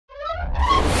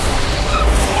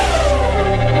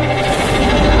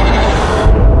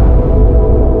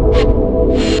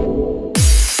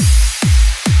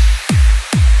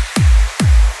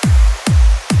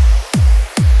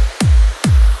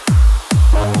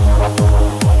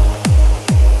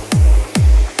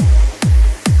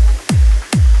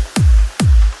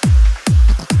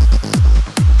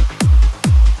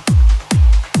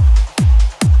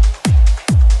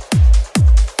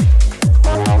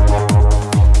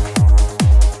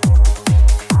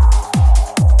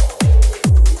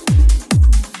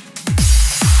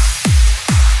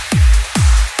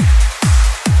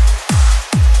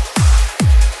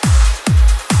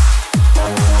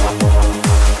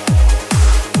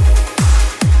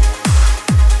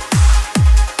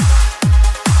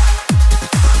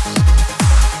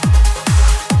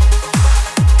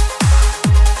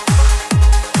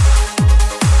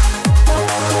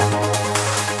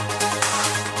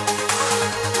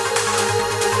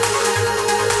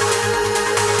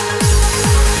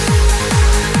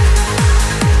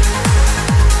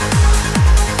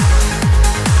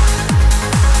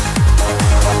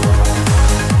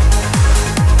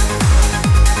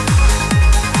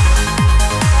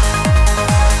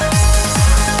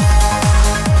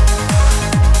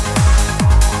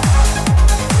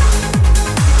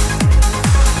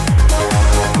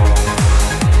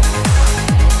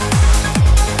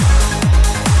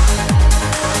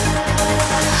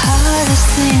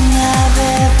thing I've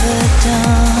ever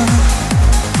done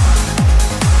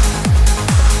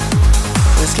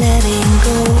was letting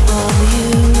go of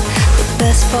you, the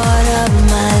best part of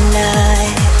my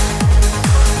life.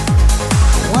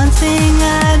 One thing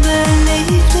I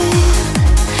believed in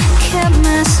kept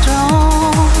me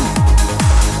strong.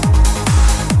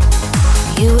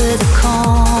 You were the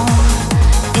calm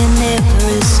in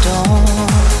every storm.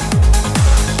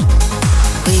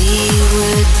 We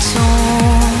were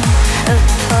torn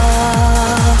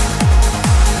apart.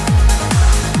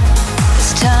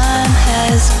 This time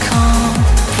has come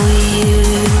for you.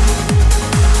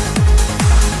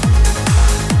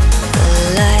 The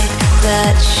light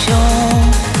that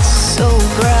shone so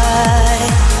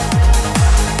bright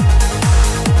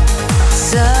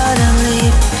suddenly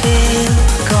pale,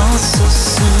 gone so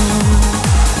soon.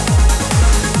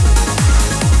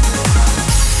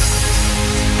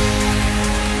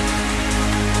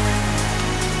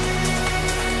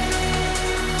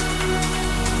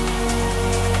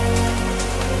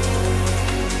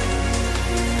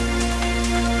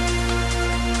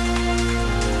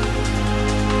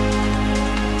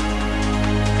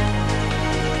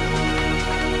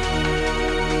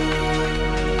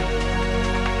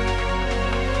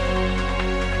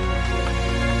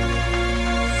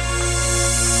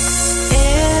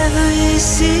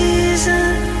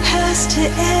 Season has to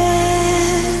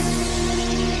end.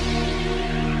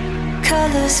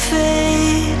 Colors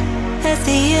fade at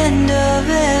the end of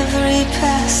every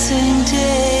passing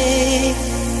day.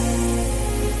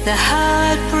 The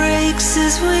heart breaks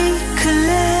as we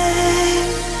collect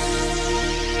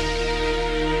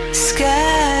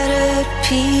scattered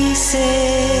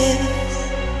pieces.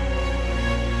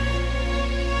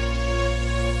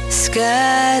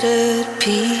 Scattered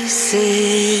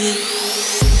pieces.